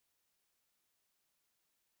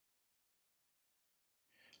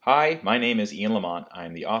Hi, my name is Ian Lamont.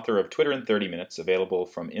 I'm the author of Twitter in 30 Minutes, available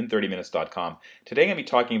from in30minutes.com. Today I'm going to be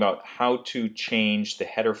talking about how to change the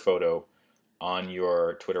header photo on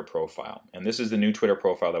your Twitter profile. And this is the new Twitter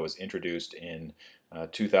profile that was introduced in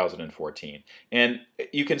 2014. And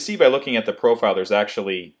you can see by looking at the profile, there's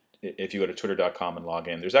actually, if you go to twitter.com and log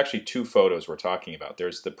in, there's actually two photos we're talking about.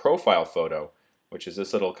 There's the profile photo, which is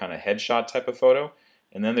this little kind of headshot type of photo.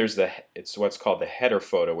 And then there's it's what's called the header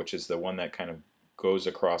photo, which is the one that kind of goes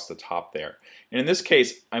across the top there. And in this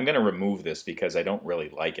case, I'm going to remove this because I don't really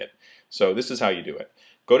like it. So this is how you do it.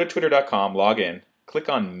 Go to twitter.com, log in, click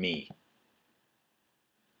on Me.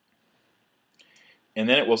 And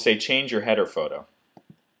then it will say change your header photo.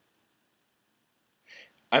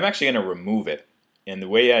 I'm actually going to remove it. And the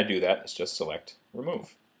way I do that is just select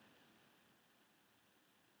remove.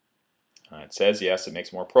 It says yes, it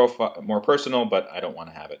makes more personal, but I don't want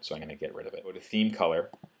to have it, so I'm going to get rid of it. Go to theme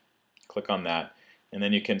color, click on that, and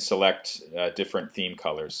then you can select different theme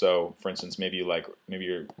colors. So, for instance, maybe you like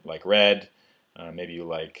red, maybe you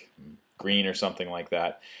like green or something like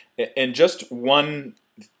that. And just one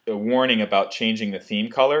warning about changing the theme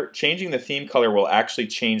color: changing the theme color will actually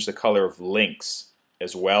change the color of links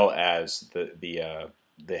as well as the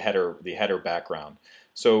header background.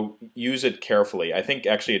 So use it carefully. I think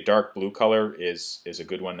actually a dark blue color is a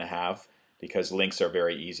good one to have because links are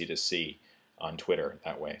very easy to see on Twitter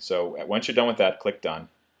that way. So once you're done with that, click Done.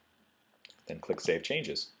 Then click Save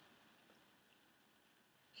Changes.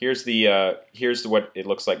 Here's what it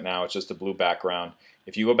looks like now. It's just a blue background.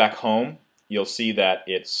 If you go back home, you'll see that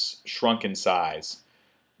it's shrunk in size.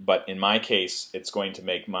 But in my case, it's going to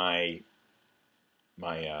make my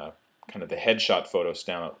kind of the headshot photo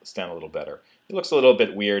stand a little better. It looks a little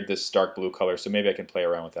bit weird, this dark blue color, so maybe I can play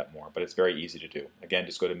around with that more, but it's very easy to do. Again,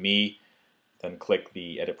 just go to Me, then click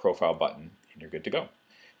the Edit Profile button, and you're good to go.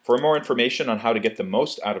 For more information on how to get the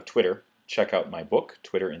most out of Twitter, check out my book,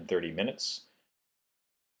 Twitter in 30 Minutes.